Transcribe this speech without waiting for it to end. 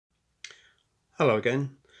Hello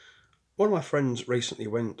again. One of my friends recently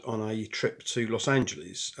went on a trip to Los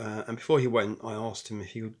Angeles, and before he went, I asked him if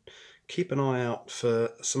he would keep an eye out for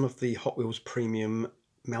some of the Hot Wheels Premium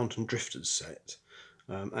Mountain Drifters set.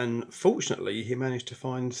 And fortunately, he managed to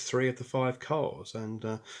find three of the five cars,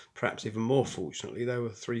 and perhaps even more fortunately, there were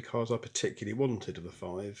three cars I particularly wanted of the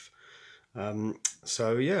five.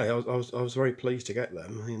 So yeah, I was very pleased to get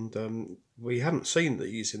them, and we haven't seen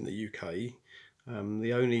these in the UK.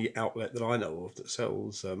 The only outlet that I know of that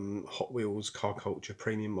sells Hot Wheels Car Culture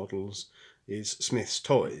premium models is Smith's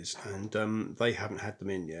Toys, and they haven't had them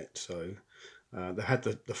in yet. So they had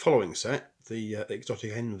the following set, the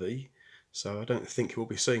Exotic Envy, so I don't think we'll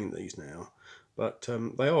be seeing these now. But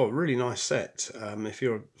they are a really nice set. If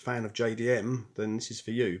you're a fan of JDM, then this is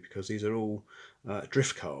for you, because these are all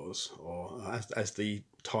drift cars, or as the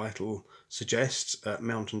title suggests,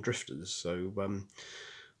 mountain drifters.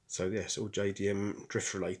 So yes, all JDM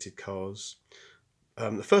drift related cars.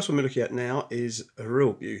 The first one we're looking at now is a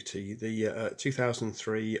real beauty, the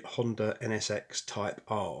 2003 Honda NSX Type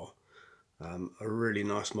R. A really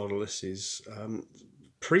nice model this is.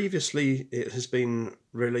 Previously it has been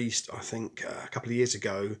released, I think, a couple of years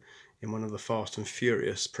ago in one of the Fast and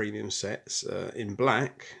Furious premium sets in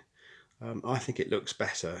black. I think it looks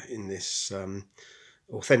better in this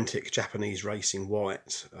authentic Japanese racing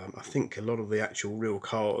white. I think a lot of the actual real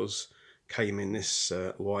cars came in this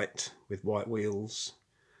white with white wheels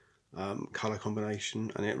colour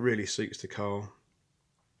combination, and it really suits the car.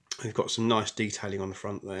 We've got some nice detailing on the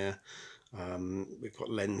front there. We've got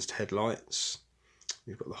lensed headlights.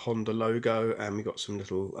 We've got the Honda logo, and we've got some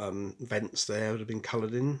little vents there that have been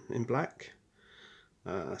coloured in black.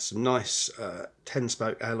 Some nice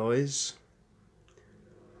 10-spoke alloys.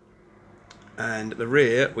 And at the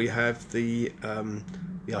rear we have the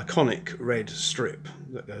iconic red strip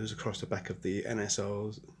that goes across the back of the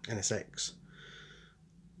NSX.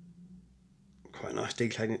 Quite nice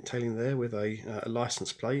detailing there with a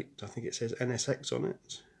license plate. I think it says NSX on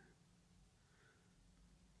it.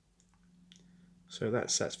 So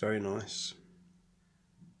that's very nice.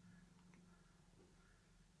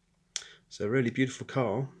 It's a really beautiful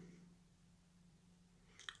car.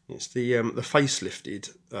 It's the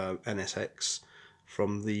facelifted NSX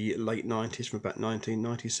from the late 90s, from about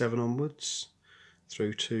 1997 onwards,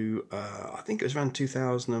 through to I think it was around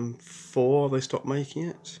 2004 they stopped making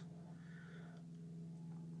it.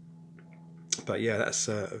 But yeah, that's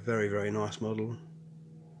a very nice model.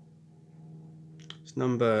 It's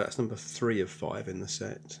number 3 of 5 in the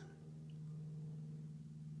set.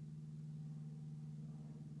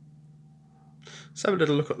 Let's have a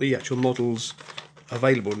little look at the actual models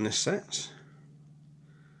available in this set.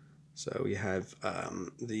 So we have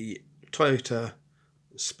the Toyota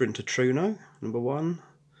Sprinter Truno, number 1,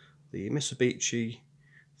 the Mitsubishi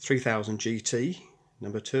 3000 GT,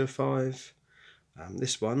 number 2 of 5,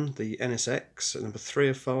 this one, the NSX, number 3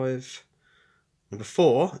 of 5. Number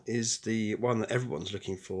 4 is the one that everyone's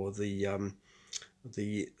looking for, the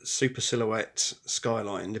Super Silhouette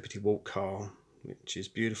Skyline Liberty Walk car, which is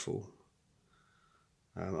beautiful.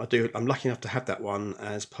 I'm lucky enough to have that one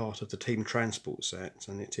as part of the Team Transport set,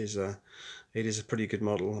 and it is a pretty good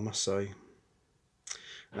model, I must say.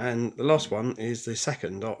 And the last one is the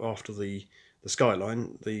second, after the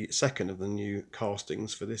Skyline, the second of the new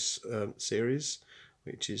castings for this series,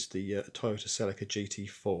 which is the Toyota Celica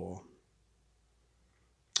GT4.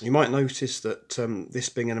 You might notice that this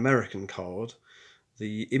being an American card,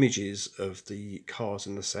 the images of the cars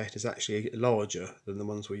in the set is actually larger than the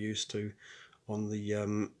ones we're used to on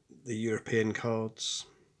the European cards.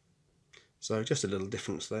 So just a little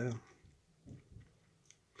difference there.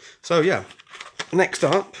 So yeah, next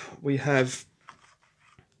up we have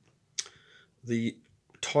the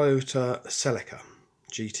Toyota Celica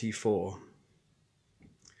GT4.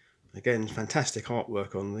 Again, fantastic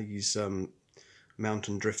artwork on these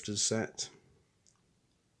Mountain Drifters set.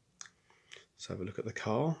 Let's have a look at the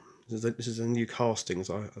car. This is a new casting, as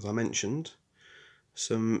I mentioned.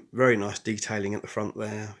 Some very nice detailing at the front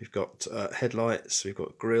there. We've got headlights, we've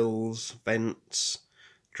got grills, vents,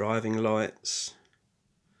 driving lights,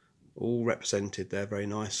 all represented there very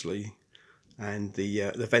nicely. And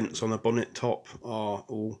the vents on the bonnet top are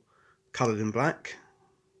all coloured in black,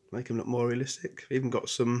 make them look more realistic. We've even got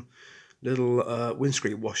some little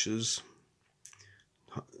windscreen washers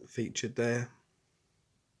featured there.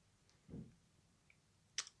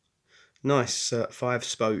 Nice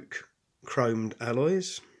 5-spoke chromed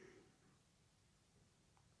alloys,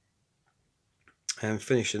 and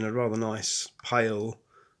finished in a rather nice pale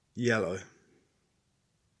yellow.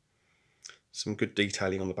 Some good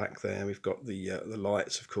detailing on the back there. We've got the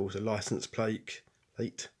lights, of course, a license plate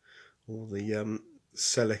all the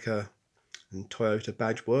Celica and Toyota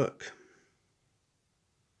badge work.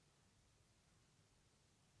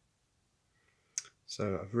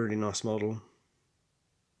 So a really nice model.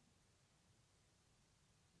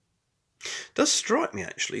 It does strike me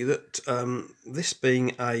actually that this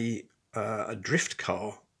being a drift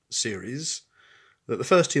car series, that the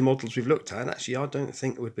first two models we've looked at actually I don't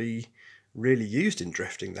think would be really used in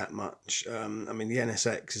drifting that much. I mean, the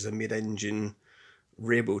NSX is a mid-engine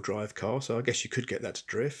rear-wheel drive car, so I guess you could get that to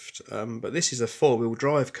drift. But this is a four-wheel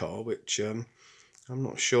drive car, which I'm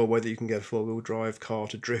not sure whether you can get a four-wheel drive car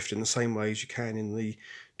to drift in the same way as you can in the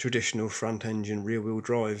traditional front-engine rear-wheel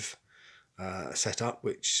drive setup,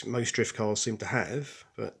 which most drift cars seem to have.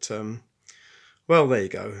 But well, there you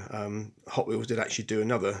go. Hot Wheels did actually do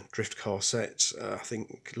another drift car set, I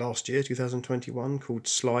think last year, 2021, called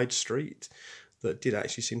Slide Street, that did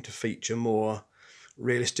actually seem to feature more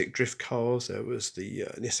realistic drift cars. There was the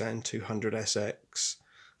Nissan 200SX,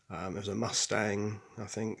 there was a Mustang, I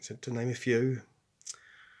think, to name a few.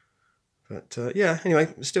 But yeah,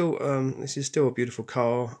 anyway, still, this is still a beautiful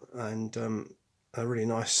car, and a really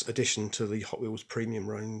nice addition to the Hot Wheels premium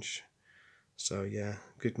range. So yeah,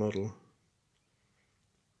 good model.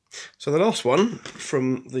 So the last one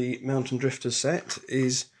from the Mountain Drifters set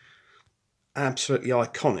is absolutely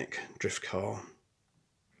iconic drift car.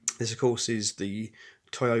 This of course is the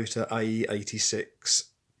Toyota AE86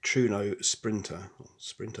 Truno Sprinter, or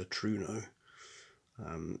Sprinter Truno.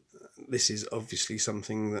 This is obviously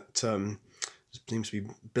something that seems to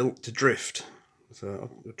be built to drift. It's a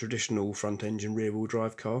traditional front engine rear wheel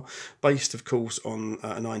drive car, based of course on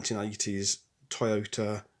a 1980s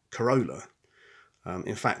Toyota Corolla.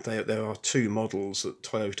 In fact, there are two models that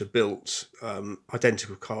Toyota built,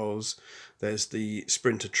 identical cars. There's the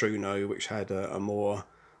Sprinter Truno, which had a more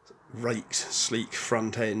raked, sleek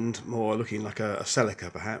front end, more looking like a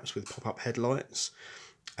Celica perhaps, with pop-up headlights.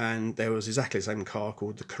 And there was exactly the same car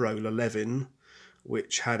called the Corolla Levin,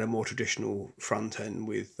 which had a more traditional front end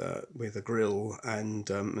with a grille and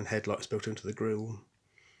headlights built into the grille.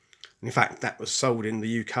 And in fact, that was sold in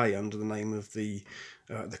the UK under the name of the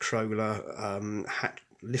Corolla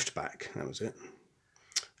Liftback. That was it.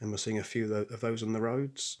 And we're seeing a few of those on the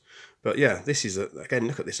roads. But yeah, this is again,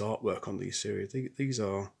 look at this artwork on these series. These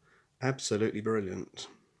are absolutely brilliant.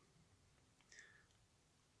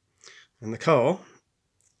 And the car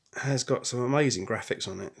has got some amazing graphics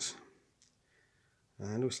on it.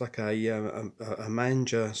 It looks like a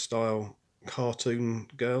manga style cartoon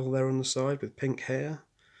girl there on the side with pink hair.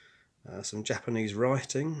 Some Japanese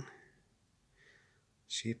writing.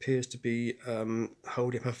 She appears to be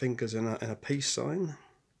holding up her fingers in a peace sign.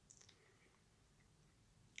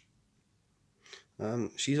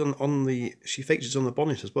 She features on the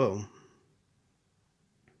bonnet as well.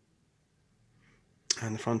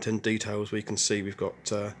 And the front end details, we can see we've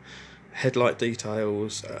got headlight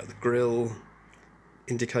details, the grille,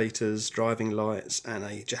 indicators, driving lights, and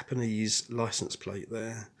a Japanese license plate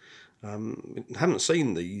there. Haven't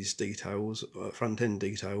seen these details, front end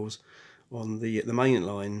details, on the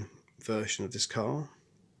mainline version of this car.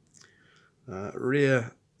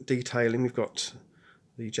 Rear detailing, we've got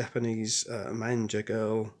the Japanese manga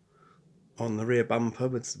girl on the rear bumper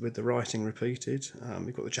with the writing repeated.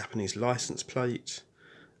 We've got the Japanese license plate,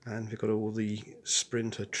 and we've got all the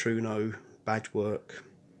Sprinter Truno badge work.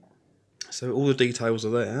 So all the details are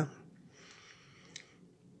there,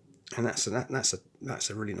 and that's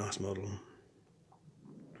a really nice model.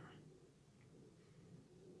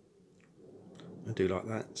 I do like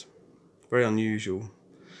that. Very unusual.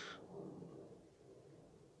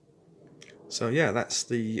 So yeah, that's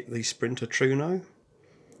the Sprinter Truno.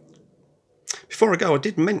 Before I go, I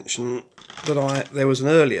did mention that there was an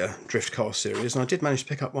earlier drift car series, and I did manage to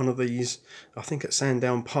pick up one of these, I think at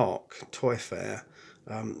Sandown Park Toy Fair.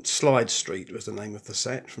 Slide Street was the name of the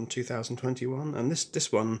set, from 2021, and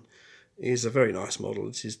this one is a very nice model.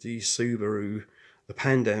 This is the Pandem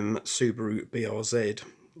Subaru BRZ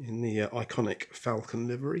in the iconic Falcon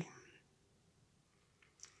livery.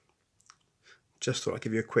 Just thought I'd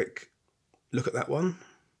give you a quick look at that one,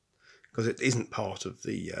 because it isn't part of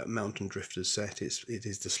the Mountain Drifters set. It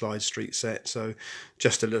is the Slide Street set, so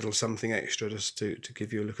just a little something extra just to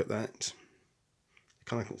give you a look at that.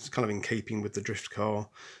 It's kind of in keeping with the drift car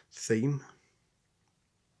theme.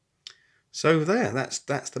 So that's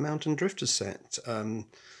the Mountain Drifters set.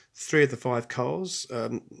 3 of the 5 cars.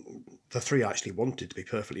 The 3 I actually wanted, to be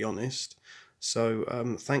perfectly honest.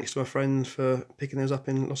 So thanks to my friend for picking those up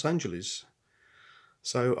in Los Angeles.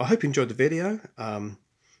 So I hope you enjoyed the video.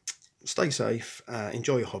 Stay safe,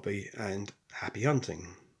 enjoy your hobby, and happy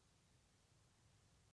hunting.